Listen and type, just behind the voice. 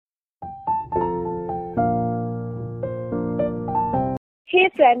Hey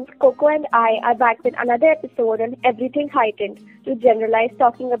friends, Coco and I are back with another episode on Everything Heightened to generalize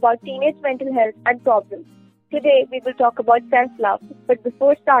talking about teenage mental health and problems. Today we will talk about self-love, but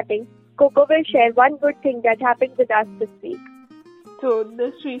before starting, Coco will share one good thing that happened with us this week. So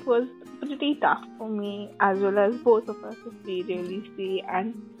this week was pretty tough for me as well as both of us, if we really see.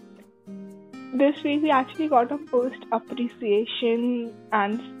 And this week we actually got a first appreciation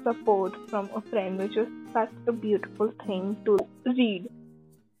and support from a friend, which was such a beautiful thing to read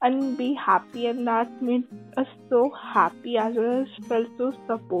and be happy, and that made us so happy as well as felt so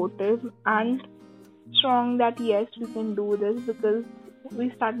supportive and strong that yes, we can do this, because we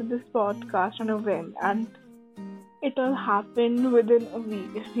started this podcast on a whim and it all happened within a week,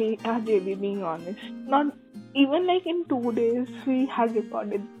 if we are really being honest. Not even like in 2 days we had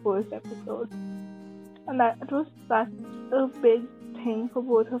recorded the first episode, and that it was such a big thing for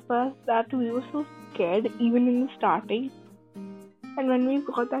both of us that we were so scared even in the starting. And when we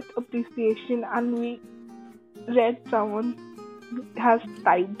got that appreciation and we read someone has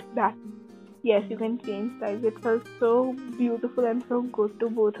typed that yes, you can change lives, it felt so beautiful and so good to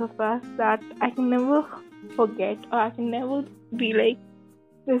both of us that I can never forget, or I can never be like,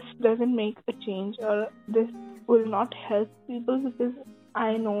 this doesn't make a change or this will not help people, because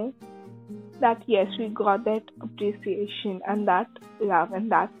I know that yes, we got that appreciation and that love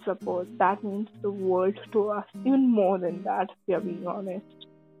and that support. That means the world to us, even more than that, if we are being honest.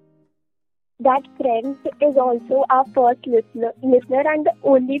 That friend is also our first listener and the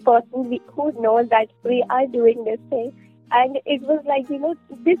only person who knows that we are doing this thing. And it was like,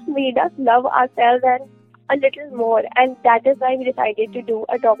 this made us love ourselves and a little more. And that is why we decided to do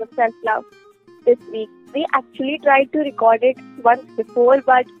a talk of self-love this week. We actually tried to record it once before,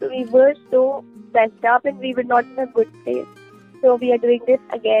 but we were so messed up and we were not in a good place. So we are doing this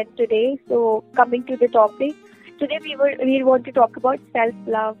again today. So coming to the topic, today we want to talk about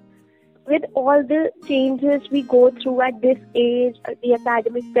self-love. With all the changes we go through at this age, the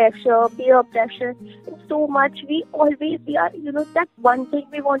academic pressure, peer pressure, and so much, we are, that one thing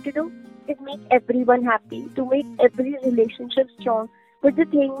we want to do is make everyone happy, to make every relationship strong. But the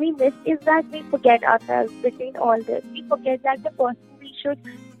thing we miss is that we forget ourselves between all this. We forget that the person we should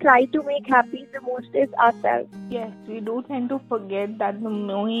try to make happy the most is ourselves. Yes, we do tend to forget that the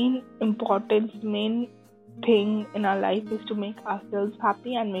main thing in our life is to make ourselves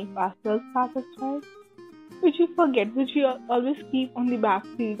happy and make ourselves satisfied, which we forget, which we always keep on the back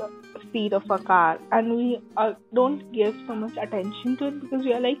seat of a car, and we don't give so much attention to it, because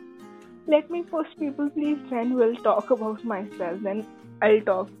we are like, let me first people please, then we'll talk about myself, then I'll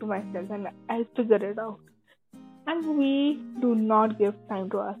talk to myself and I'll figure it out. And we do not give time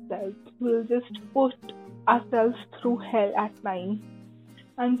to ourselves. We'll just put ourselves through hell at times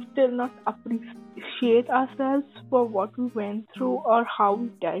and still not appreciate ourselves for what we went through or how we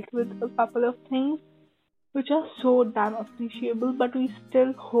dealt with a couple of things which are so damn appreciable, but we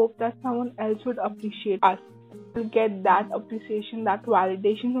still hope that someone else would appreciate us. We'll get that appreciation, that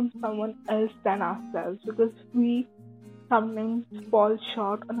validation from someone else than ourselves, because we sometimes fall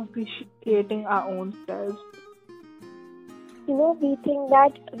short on appreciating our own selves. We think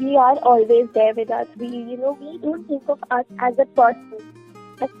that we are always there with us. We don't think of us as a person,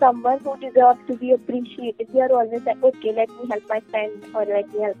 as someone who deserves to be appreciated. We are always like, okay, let me help my friend or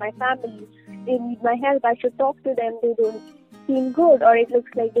let me help my family. They need my help. I should talk to them. They don't seem good, or it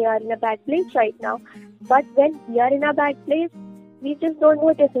looks like they are in a bad place right now. But when we are in a bad place, we just don't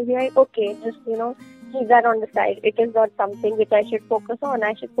notice it. We're like, okay, just, keep that on the side. It is not something which I should focus on.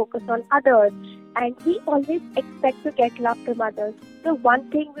 I should focus on others. And we always expect to get love from others. The one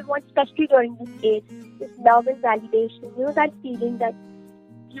thing we want, especially during this age, is love and validation. That feeling that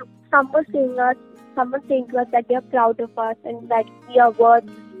someone saying to us that they are proud of us and that we are worth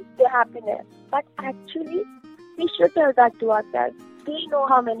their happiness. But actually, we should tell that to ourselves. We know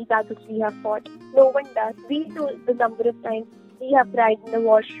how many battles we have fought. No one does. We know the number of times we have cried in the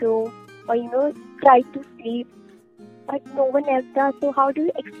washroom or, tried to sleep. But no one else does. So how do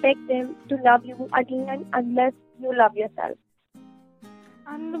you expect them to love you again unless you love yourself?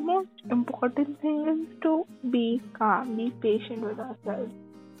 And the most important thing is to be calm, be patient with ourselves.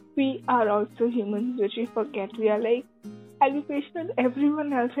 We are also humans, which we forget. We are like, I'll be patient with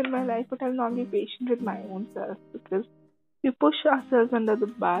everyone else in my life, but I'll not be patient with my own self, because we push ourselves under the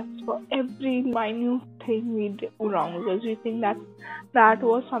bus for every minute thing we do wrong, because we think that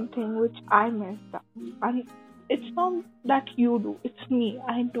was something which I messed up. And it's not that you do, it's me.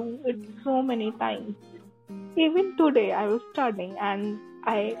 I do it so many times. Even today I was studying and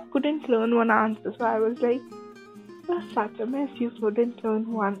I couldn't learn one answer, so I was like, were such a mess you couldn't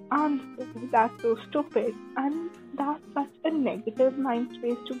learn one answer. That's so stupid. And that's such a negative mind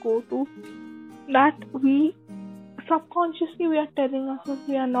space to go to that we subconsciously we are telling ourselves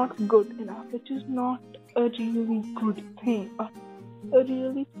we are not good enough, which is not a really good thing, a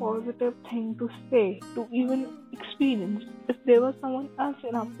really positive thing to say, to even experience. If there was someone else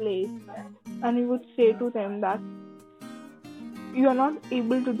in our place and we would say to them that you are not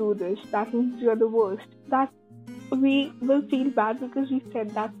able to do this, that means you are the worst, that we will feel bad because we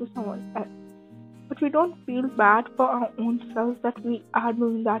said that to someone else. But we don't feel bad for our own selves that we are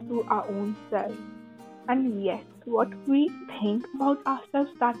doing that to our own selves. And yes, what we think about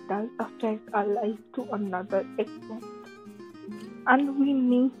ourselves, that does affect our life to another extent. And we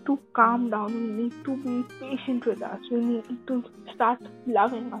need to calm down, we need to be patient with us, we need to start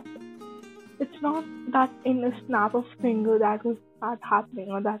loving ourselves. It's not that in a snap of finger that will start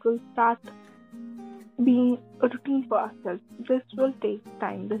happening or that will start being a routine for ourselves. This will take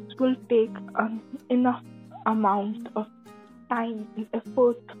time. This will take enough amount of time and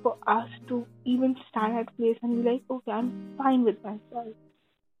effort for us to even stand at place and be like, okay, I'm fine with myself.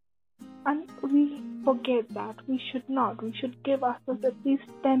 And we forget that. We should not. We should give ourselves at least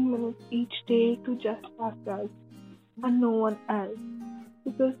 10 minutes each day to just ourselves and no one else.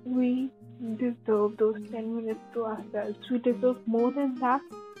 Because we deserve those 10 minutes to ourselves. We deserve more than that.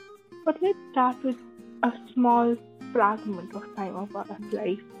 But let's start with a small fragment of time of our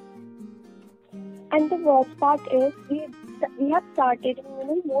life. And the worst part is we have started,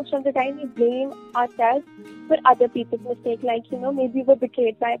 most of the time we blame ourselves for other people's mistake. Like, maybe you were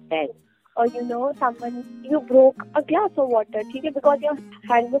betrayed by a friend, or you broke a glass of water, okay, because your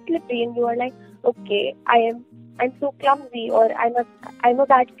hand was slippery and you are like, okay, I'm so clumsy, or I'm a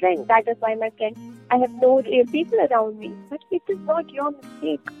bad friend. That is why my friend, I have no real people around me. But it is not your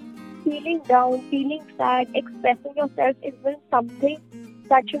mistake. Feeling down, feeling sad, expressing yourself isn't something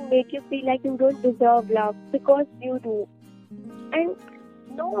that should make you feel like you don't deserve love, because you do. And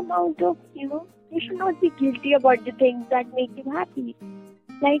no amount of, you should not be guilty about the things that make you happy.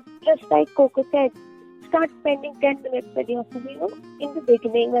 Just like Coco said, start spending 10 minutes with yourself. In the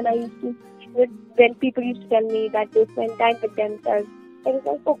beginning, when people used to tell me that they spend time with themselves, I was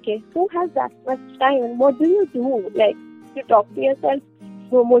like, okay, who has that much time and what do you do? Like, you talk to yourself.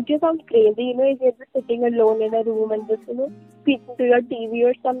 So won't you sound crazy, if you're just sitting alone in a room and just, speaking to your TV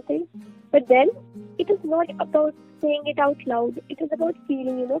or something. But then, it is not about saying it out loud. It is about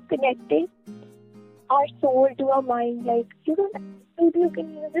feeling, connecting our soul to our mind. Like, maybe you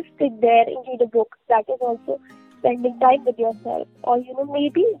can just sit there and read a book. That is also spending time with yourself. Or,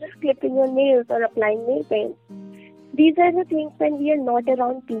 maybe just clipping your nails or applying nail paint. These are the things when we are not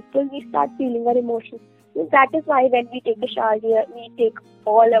around people, we start feeling our emotions. That is why when we take a shower here, we take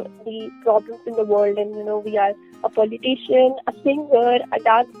all of the problems in the world and, we are a politician, a singer, a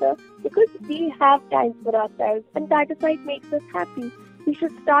dancer, because we have time for ourselves, and that is why it makes us happy. We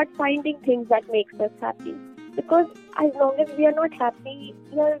should start finding things that makes us happy, because as long as we are not happy,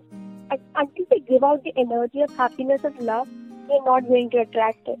 until we give out the energy of happiness and love, we are not going to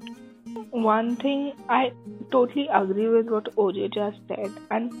attract it. One thing I totally agree with what OJ just said,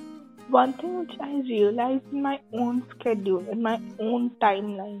 and one thing which I realized in my own schedule, in my own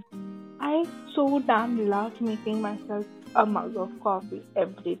timeline, I so damn love making myself a mug of coffee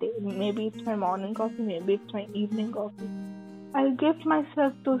every day. Maybe it's my morning coffee, maybe it's my evening coffee. I'll give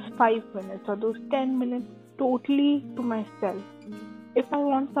myself those 5 minutes or those 10 minutes totally to myself. If I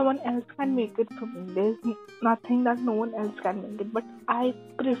want, someone else can make it for me. There's nothing that no one else can make it, but I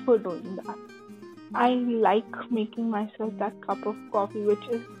prefer doing that. I like making myself that cup of coffee, which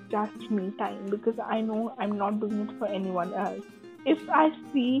is just me time, because I know I'm not doing it for anyone else. If I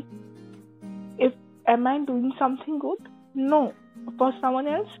see, am I doing something good? No. For someone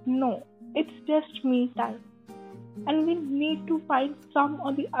else? No. It's just me time. And we need to find some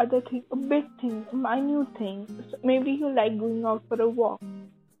or the other thing, a big thing, a minute thing. So maybe you like going out for a walk.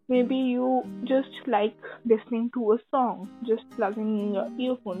 Maybe you just like listening to a song, just plugging in your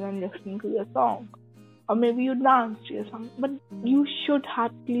earphones and listening to a song. Or maybe you dance to something. But you should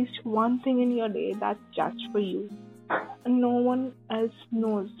have at least one thing in your day that's just for you. And no one else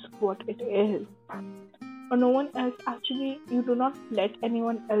knows what it is. Or no one else, actually, you do not let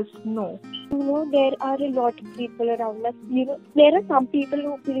anyone else know. There are a lot of people around us. There are some people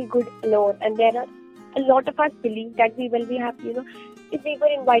who feel good alone, and there are a lot of us believe that we will be happy. If we were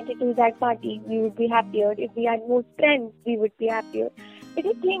invited to that party, we would be happier. If we had more friends, we would be happier. But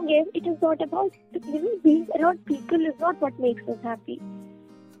the thing is, it is not about, being around people is not what makes us happy.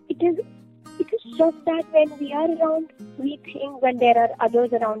 It is It is just that when we are around, we think when there are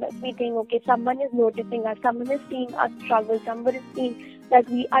others around us, we think, okay, someone is noticing us, someone is seeing us struggle, someone is seeing that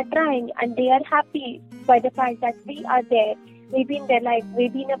we are trying, and they are happy by the fact that we are there, maybe in their life,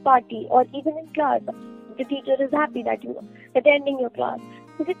 maybe in a party, or even in class. The teacher is happy that you are attending your class.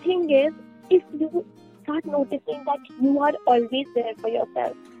 So the thing is, if you start noticing that you are always there for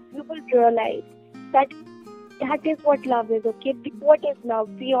yourself, you will realize that that is what love is, okay? What is love?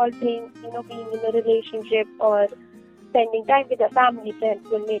 We all think, being in a relationship or spending time with our family, friends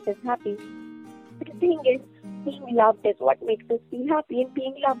will make us happy. But the thing is, being loved is what makes us feel happy, and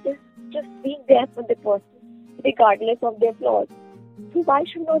being loved is just being there for the person, regardless of their flaws. So why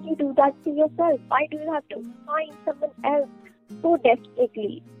should not you do that to yourself? Why do you have to find someone else so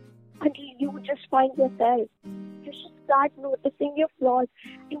desperately until you just find yourself? You should start noticing your flaws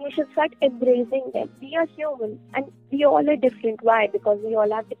and you should start embracing them. We are human and we all are different. Why? Because we all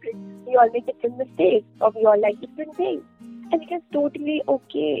make different mistakes, or we all like different things. And it is totally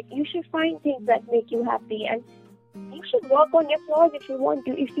okay. You should find things that make you happy, and you should work on your flaws if you want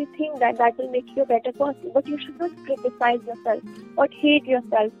to, if you think that that will make you a better person. But you should not criticize yourself or hate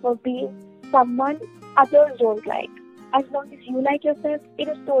yourself for being someone others don't like. As long as you like yourself, it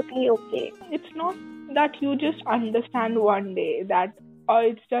is totally okay. It's not that you just understand one day that, or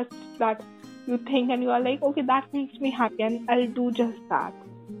it's just that you think and you are like, okay, that makes me happy and I'll do just that.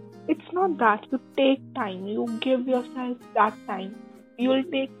 It's not that. You take time, you give yourself that time. You will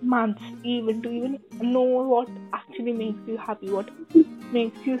take months even to even know what actually makes you happy, what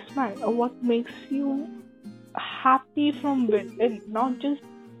makes you smile, or what makes you happy from within, not just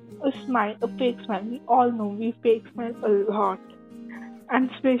a smile, a fake smile. We all know we fake smile a lot. And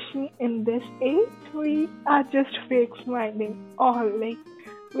especially in this age, we are just fake smiling. All like,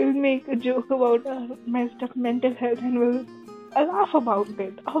 we'll make a joke about our messed up mental health and we'll laugh about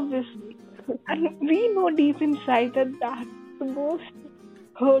it, obviously. And we know deep inside that that's the most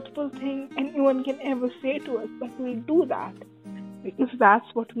hurtful thing anyone can ever say to us, but we do that because that's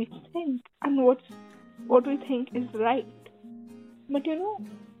what we think and what we think is right. But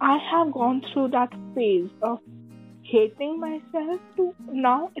I have gone through that phase of hating myself to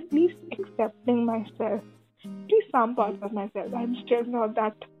now at least accepting myself. To some parts of myself, I'm still not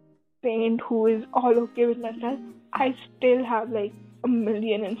that saint who is all okay with myself. I still have like a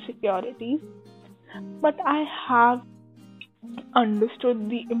million insecurities, but I have understood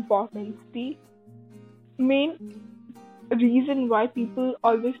the importance, the main reason why people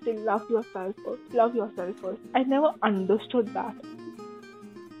always say love yourself first. I never understood that.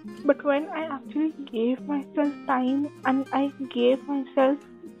 But when I actually gave myself time and I gave myself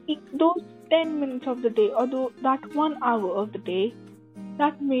those 10 minutes of the day or that 1 hour of the day,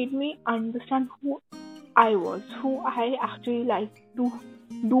 that made me understand who I was, who I actually like to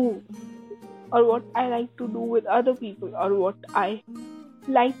do, or what I like to do with other people, or what I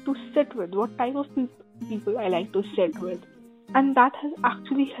like to sit with, what type of people I like to sit with. And that has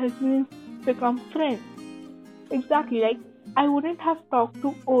actually helped me become friends. Exactly, like I wouldn't have talked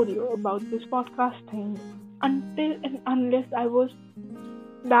to Oreo about this podcast thing until and unless I was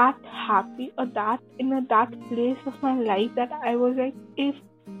that happy or that place of my life that I was like, if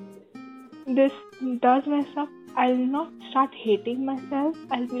this does mess up, I'll not start hating myself.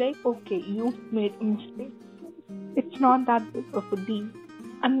 I'll be like, okay, you made a mistake. It's not that big of a deal.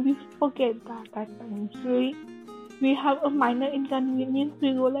 And we forget that at times. We have a minor inconvenience,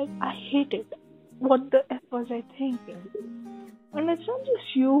 we go like, I hate it. What the F was I thinking? And it's not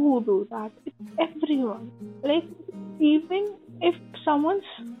just you who do that, it's everyone. Like, even if someone's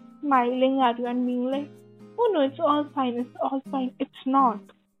smiling at you and being like, oh no, it's all fine, it's not.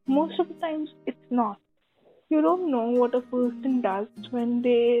 Most of the times, it's not. You don't know what a person does when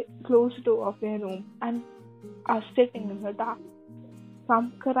they close the door of their room and are sitting in the dark.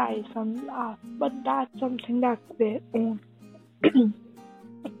 Some cry, some laugh, but that's something that's their own.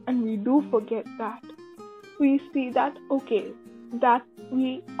 And we do forget that. We see that, okay, that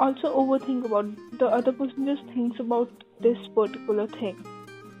we also overthink about the other person just thinks about this particular thing.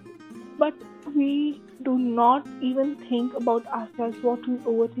 But we do not even think about ourselves, what we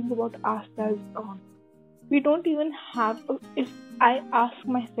overthink about ourselves on. We don't even have, if I ask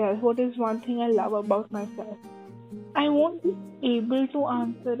myself what is one thing I love about myself, I won't be able to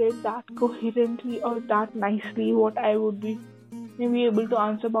answer it that coherently or that nicely what I would be maybe able to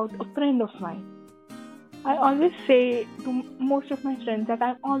answer about a friend of mine. I always say to most of my friends that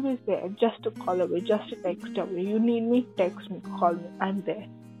I'm always there, just a call away, just a text away. You need me, text me, call me, I'm there.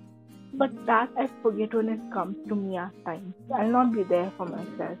 But that I forget when it comes to me at times. I'll not be there for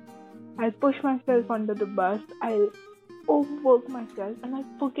myself. I'll push myself under the bus, I'll overwork myself, and I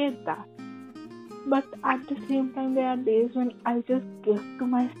forget that. But at the same time, there are days when I'll just give to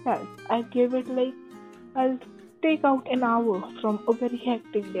myself. I give it like I'll take out an hour from a very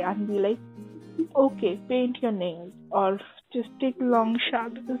hectic day and be like, okay, paint your nails or just take a long shower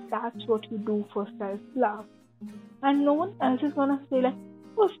because that's what you do for self love. And no one else is gonna say like,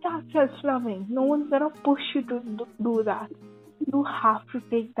 oh, start self-loving. No one's gonna push you to do that. You have to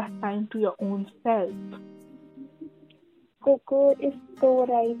take that time to your own self. Coco is so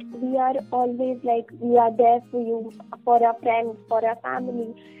right. We are always like, we are there for you, for our friends, for our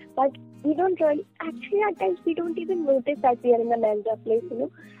family. But we don't really, actually, at times, we don't even notice that we are in a messed up place.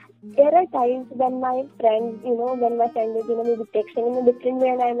 There are times when my friend, when my friend is, maybe texting in a different way,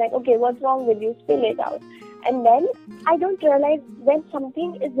 and I'm like, okay, what's wrong with you? Spill it out. And then I don't realize when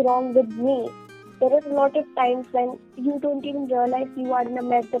something is wrong with me. There is a lot of times when you don't even realize you are in a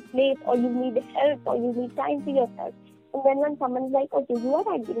messed up place, or you need help, or you need time for yourself. And then when someone's like, okay, you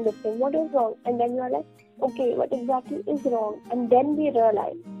are acting different, what is wrong? And then you are like, okay, what exactly is wrong? And then we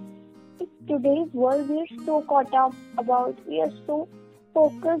realize, in today's world, we are so caught up we are so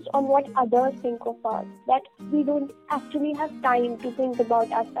focused on what others think of us that we don't actually have time to think about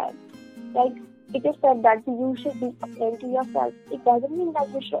ourselves. Like, it is said that you should be a friend to yourself. It doesn't mean that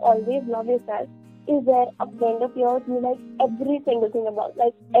you should always love yourself. Is there a friend of yours you like every single thing about?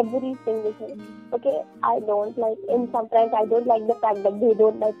 Like every single thing. Okay, I don't like, in some friends, I don't like the fact that they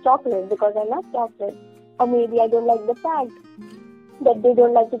don't like chocolate because I love chocolate. Or maybe I don't like the fact that they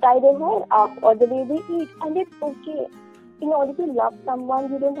don't like to tie their hair up or the way they eat. And it's okay. In order to love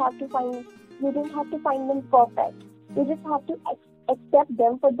someone, you don't have to find them perfect. You just have to accept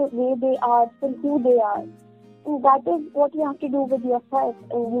them for the way they are, for who they are. And that is what you have to do with yourself,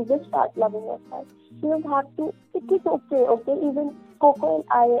 and you just start loving yourself. You don't have to, it is okay? Even Coco and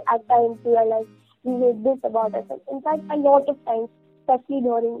I at times we are like, we hate this about ourselves. In fact, a lot of times, especially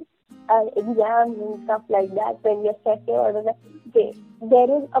during exams and stuff like that, when you're stressed or whatever, okay, there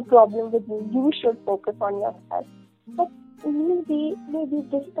is a problem with you should focus on yourself. But maybe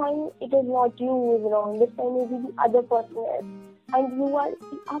this time it is not you who is wrong, this time maybe the other person is. And you are,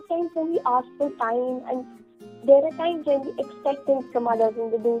 at times when we ask for time, and there are times when we expect things from others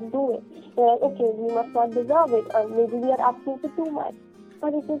and they don't do it. They're like, okay, we must not deserve it, or maybe we are asking for too much.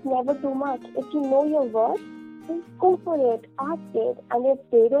 But it is never too much. If you know your worth, then go for it, ask it. And if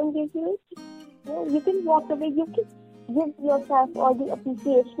they don't give you it, you can walk away. You can give yourself all the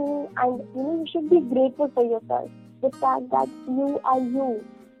appreciation, and you should be grateful for yourself. The fact that you are you.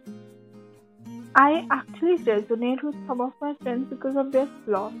 I actually resonate with some of my friends because of their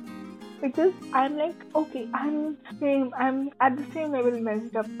flaws. Because I'm like, okay, I'm at the same level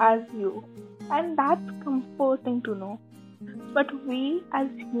messed up as you. And that's comforting to know. But we as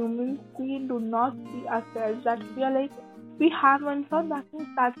humans, we do not see ourselves that we are like, we have one flaw, that means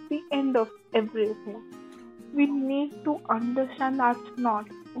that's the end of everything. We need to understand that's not.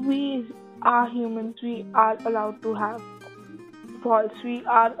 We are humans, we are allowed to have faults, we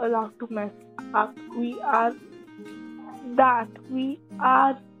are allowed to mess up, we are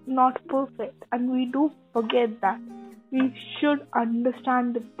not perfect, and we do forget that. We should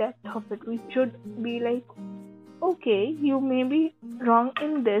understand the depth of it. We should be like, okay, you may be wrong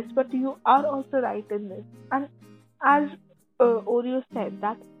in this, but you are also right in this. And as Oreo said,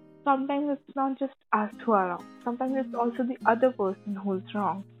 that sometimes it's not just us who are wrong. Sometimes it's also the other person who's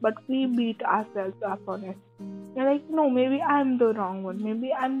wrong. But we beat ourselves up on it. You're like, no, maybe I'm the wrong one.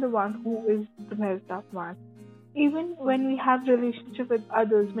 Maybe I'm the one who is the messed up one. Even when we have relationship with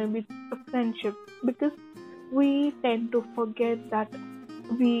others, maybe it's a friendship, because we tend to forget that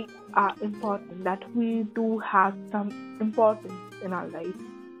we are important, that we do have some importance in our life.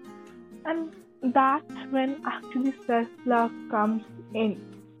 And that's when actually self-love comes in.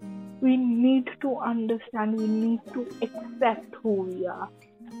 We need to understand, we need to accept who we are.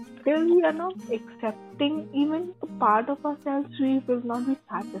 Till we are not accepting even a part of ourselves, we will not be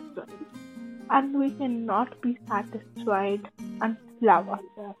satisfied. And we cannot be satisfied and love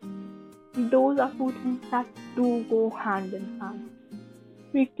ourselves. Those are two things that do go hand in hand.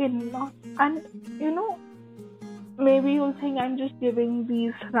 We cannot, and maybe you'll think I'm just giving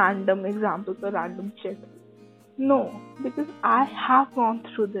these random examples or random shit. No, because I have gone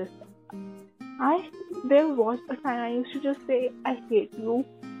through this. There was a time I used to just say I hate you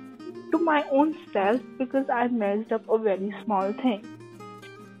to my own self because I messed up a very small thing.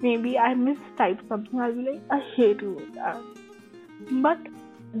 Maybe I mistyped something, I'll be like, I hate you. But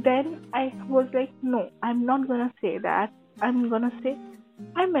then I was like, no, I'm not gonna say that. I'm gonna say,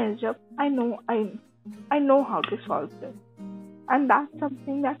 I messed up. I know how to solve this. And that's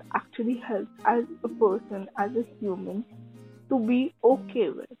something that actually helps as a person, as a human, to be okay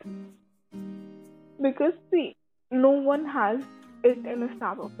with. Because see, no one has it in a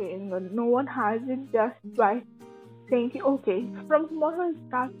snap of finger. No one has it just by saying, okay, from tomorrow I'll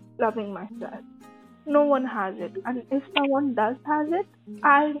start loving myself. No one has it, and if someone does has it,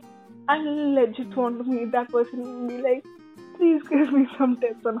 I legit want to meet that person and be like, please give me some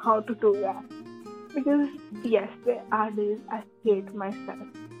tips on how to do that. Because yes, there are days I hate myself.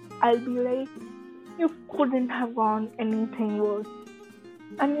 I'll be like, you couldn't have gone anything worse.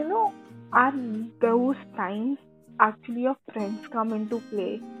 And at those times, actually, your friends come into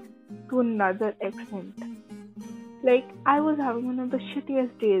play to another extent. Like, I was having one of the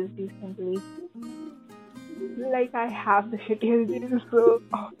shittiest days recently. Like, I have the shittiest days so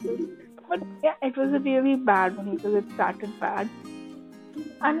often. But yeah, it was a really bad one because it started bad.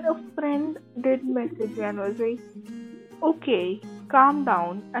 And a friend did message me and was like, okay, calm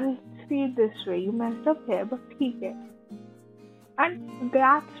down and see it this way. You messed up here, but okay. And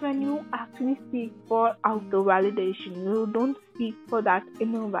that's when you actually seek for outer validation. You don't seek for that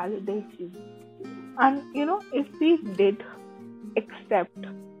inner validation. And if we did accept,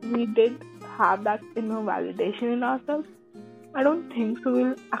 we did have that inner validation in ourselves, I don't think so.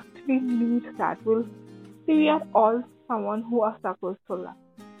 We'll actually need that. We are all someone who are supposed to love.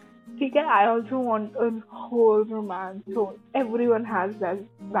 Okay, I also want a whole romance. So everyone has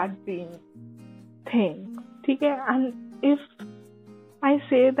that dream thing. Okay, and if I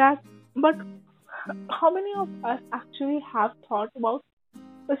say that, but how many of us actually have thought about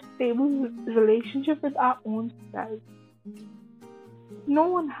a stable relationship with our own self? No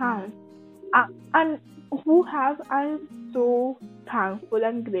one has. And who has, I'm so thankful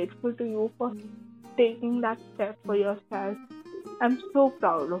and grateful to you for taking that step for yourself. I'm so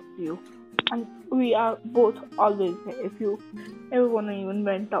proud of you. And we are both always there if you ever want to even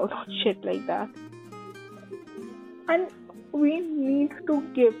vent out on shit like that. And we need to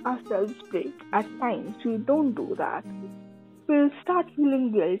give ourselves break at times. We don't do that. We'll start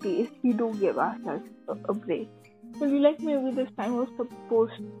feeling guilty if we do give ourselves a break. We'll be like, maybe this time was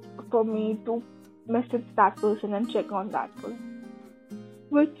supposed for me to message that person and check on that person.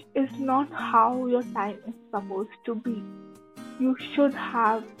 Which is not how your time is supposed to be. You should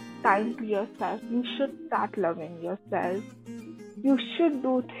have time to yourself. You should start loving yourself. You should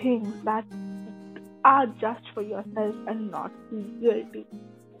do things that are just for yourself and not feel guilty.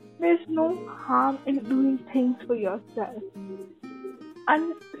 There's no harm in doing things for yourself.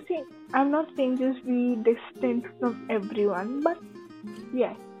 And see, I'm not saying just be distant from everyone, but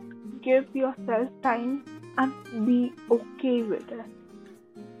yes, give yourself time and be okay with it.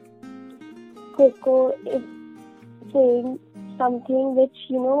 Coco is saying something which,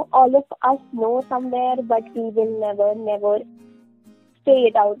 all of us know somewhere, but we will never say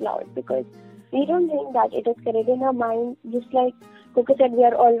it out loud because we don't think that it is correct in our mind. Just like Coco said, we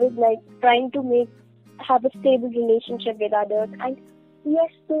are always like trying to have a stable relationship with others, and we are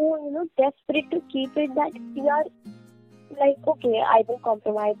so, desperate to keep it that we are like, okay, I will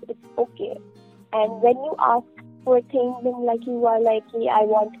compromise, it's okay. And when you ask for things and like you are like, hey, I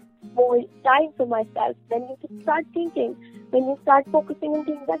want more time for myself, then you can start thinking. When you start focusing on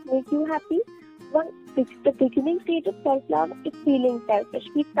things that make you happy, the beginning stage of self-love is feeling selfish.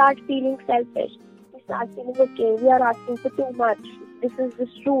 We start feeling selfish. We start feeling, okay, we are asking for too much. This is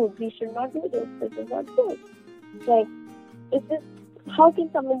rude. We should not do this. This is not good. Like, how can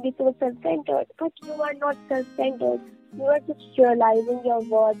someone be so self-centered? But you are not self-centered. You are just realizing your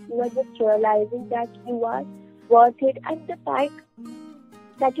worth. You are just realizing that you are worth it. And the fact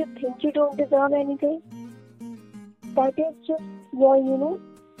that you think you don't deserve anything, that is just your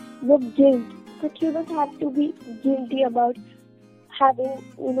guilt. But you don't have to be guilty about having,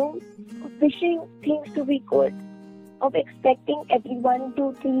 wishing things to be good, of expecting everyone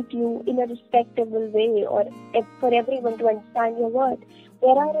to treat you in a respectable way, or for everyone to understand your worth.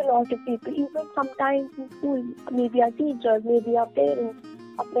 There are a lot of people, even sometimes in school, maybe our teachers, maybe our parents,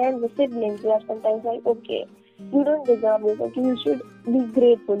 our friends, or siblings, they are sometimes like, okay, you don't deserve this, okay, you should be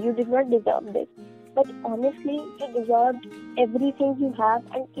grateful, you did not deserve this. But honestly, you deserved everything you have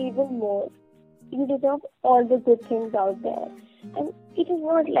and even more. You deserve all the good things out there. And it is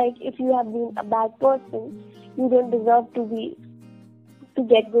not like if you have been a bad person, you don't deserve to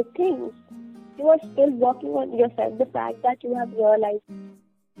get good things. You are still working on yourself. The fact that you have realized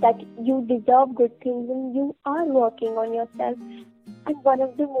that you deserve good things and you are working on yourself. And one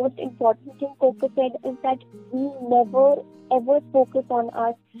of the most important things Coco said is that we never ever focus on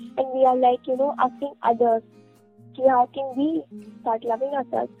us, and we are like, asking others, how can we start loving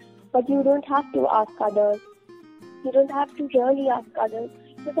ourselves? But you don't have to ask others. You don't have to really ask others.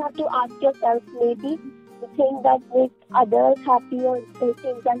 You just have to ask yourself, maybe the things that make others happy or the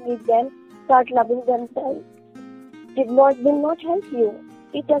things that make them start loving themselves will not help you.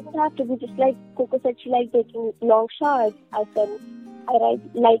 It doesn't have to be just like Coco said, she likes taking long showers. I said,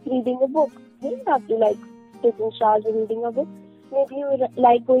 like reading a book. You don't have to like taking showers or reading a book. Maybe you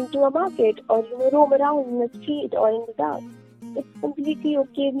like going to a market or roam around in the street or in the dark. It's completely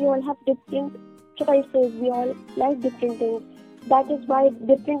okay. We all have different choices. We all like different things. That is why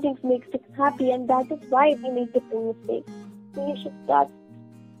different things make us happy, and that is why we make different mistakes. So you should start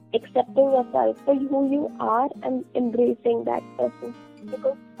accepting yourself for who you are and embracing that person.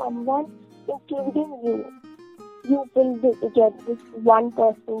 Because someone, including you will get this one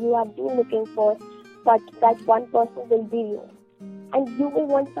person you have been looking for, but that one person will be you. And you will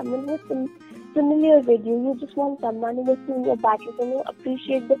want someone who is familiar with you. You just want someone who will see your battles and you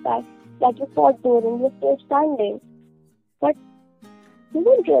appreciate the fact that you fought through and you're still standing. But you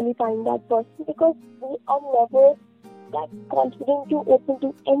won't really find that person because we are never that confident to open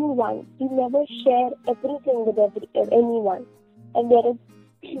to anyone. You never share everything with anyone. And there is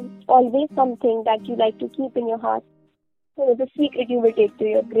always something that you like to keep in your heart. The secret you will take to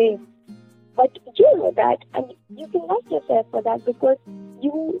your grave. But you know that, and you can like yourself for that because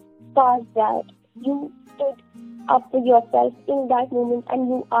you passed that. You stood up for yourself in that moment, and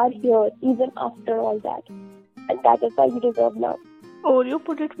you are here even after all that. And that is why you deserve love. Oh, you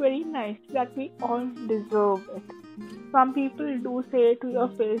put it very nice that we all deserve it. Some people do say to your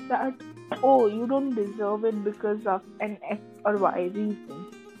face that, oh, you don't deserve it because of an X or Y reason.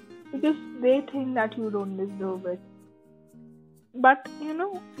 Because they think that you don't deserve it. But,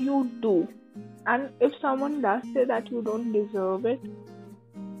 you do. And if someone does say that you don't deserve it,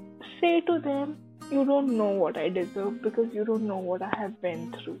 say to them, you don't know what I deserve because you don't know what I have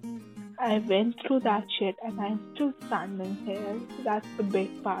been through. I went through that shit and I'm still standing here. That's a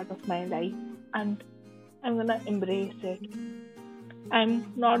big part of my life and I'm gonna embrace it.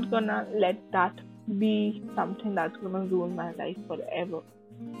 I'm not gonna let that be something that's gonna ruin my life forever.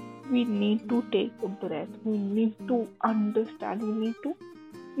 We need to take a breath. We need to understand. We need to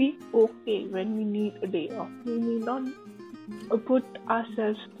be okay when we need a day off. We need not put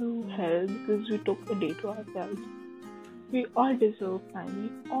ourselves through hell because we took a day to ourselves. We all deserve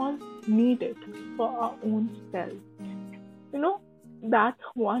time. We all need it for our own self. That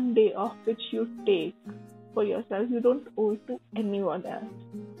one day off which you take for yourself, you don't owe it to anyone else.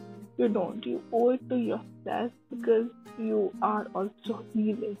 You don't. You owe it to yourself because you are also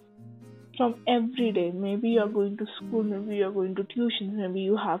healing from every day. Maybe you are going to school, maybe you are going to tuition, maybe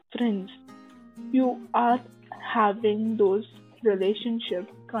you have friends. You are having those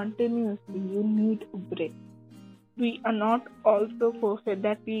relationships continuously. You need a break. We are not also perfect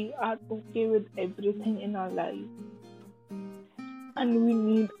that we are okay with everything in our life. And we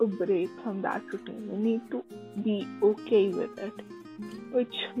need a break from that routine. We need to be okay with it,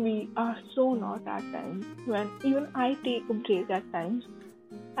 which we are so not at times. When even I take a break at times,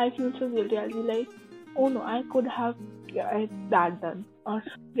 I feel so guilty. I'll be like, oh no, I could have get that done or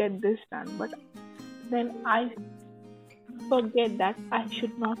get this done. But then I forget that I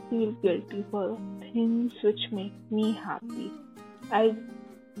should not feel guilty for things which make me happy.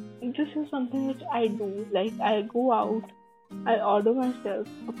 This is something which I do. Like I go out, I order myself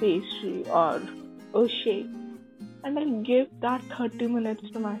a pastry or a shake and I'll give that 30 minutes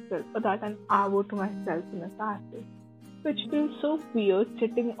to myself or that an hour to myself in a cafe. Which feels so weird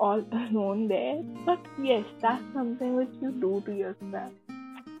sitting all alone there. But yes, that's something which you do to yourself.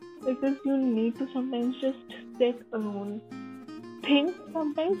 Because you need to sometimes just sit alone. Think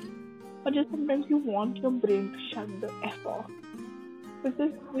sometimes, or just sometimes you want your brain to shut the F off.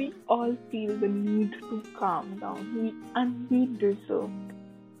 Because we all feel the need to calm down. We deserve it.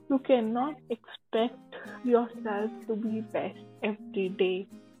 You cannot expect yourself to be best every day.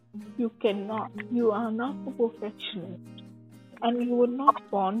 You cannot. You are not a perfectionist. And you were not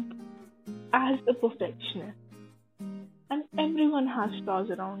born as a perfectionist. And everyone has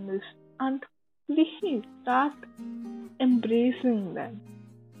flaws around this. And please start embracing them.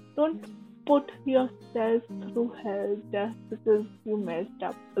 Don't put yourself through hell just because you messed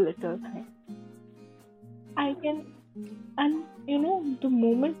up a little thing. The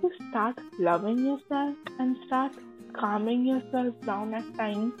moment you start loving yourself and start calming yourself down at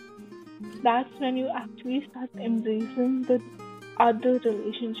times, that's when you actually start embracing the other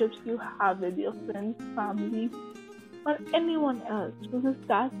relationships you have with your friends, family, or anyone else, because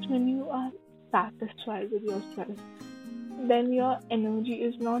that's when you are satisfied with yourself. Then your energy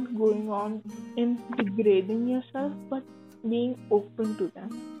is not going on in degrading yourself, but being open to them.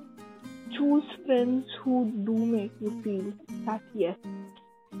 Choose friends who do make you feel that yes,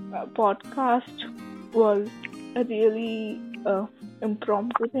 a podcast was a really a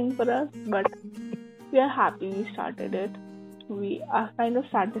impromptu thing for us, but we are happy we started it. We are kind of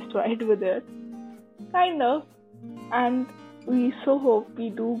satisfied with it, kind of, and we so hope we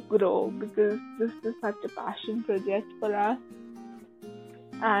do grow because this is such a passion project for us.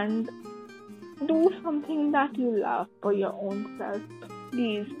 And do something that you love for your own self.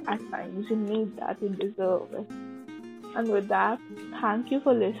 Please, at times you need that, you deserve it. And with that, thank you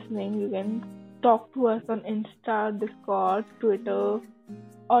for listening. You can talk to us on Insta, Discord, Twitter,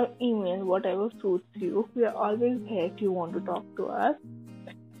 or email, whatever suits you. We are always here if you want to talk to us.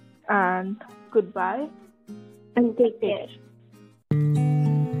 And goodbye. And take care.